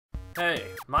Hey,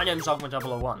 my name's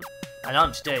ogma001, and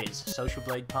I'm today's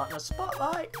SocialBlade Partner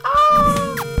Spotlight.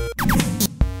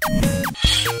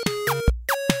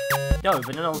 No,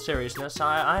 but in all seriousness,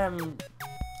 I am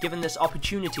given this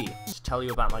opportunity to tell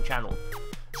you about my channel.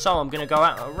 So I'm gonna go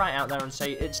right out there and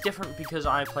say it's different because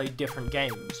I play different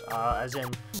games. As in,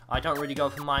 I don't really go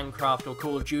for Minecraft or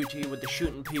Call of Duty with the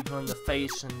shooting people in the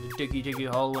face and the diggy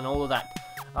hole and all of that.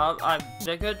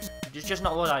 They're good, it's just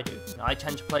not what I do. I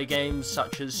tend to play games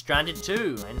such as Stranded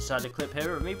 2. Inside a clip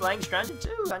here of me playing Stranded 2,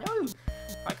 I know.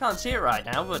 I can't see it right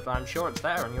now, but I'm sure it's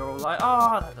there, and you're all like,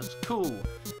 oh, that's cool.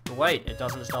 But wait, it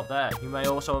doesn't stop there. You may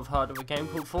also have heard of a game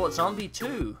called Fort Zombie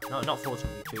 2. No, not Fort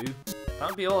Zombie 2. That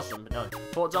would be awesome, but no.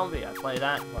 Fort Zombie, I play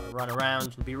that, where I run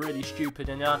around and be really stupid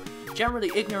and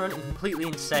generally ignorant and completely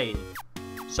insane.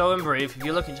 So in brief, if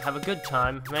you're looking to have a good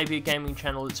time, maybe a gaming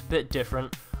channel that's a bit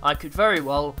different, I could very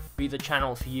well be the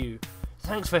channel for you.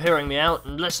 Thanks for hearing me out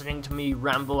and listening to me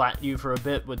ramble at you for a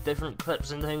bit with different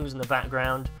clips and things in the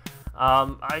background.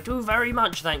 I do very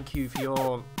much thank you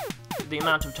for the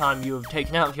amount of time you have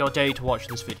taken out of your day to watch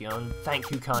this video, and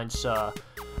thank you, kind sir.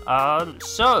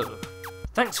 So,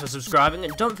 thanks for subscribing,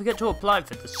 and don't forget to apply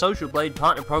for the SocialBlade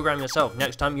Partner Program yourself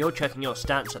next time you're checking your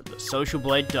stats at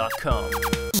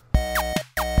thesocialblade.com.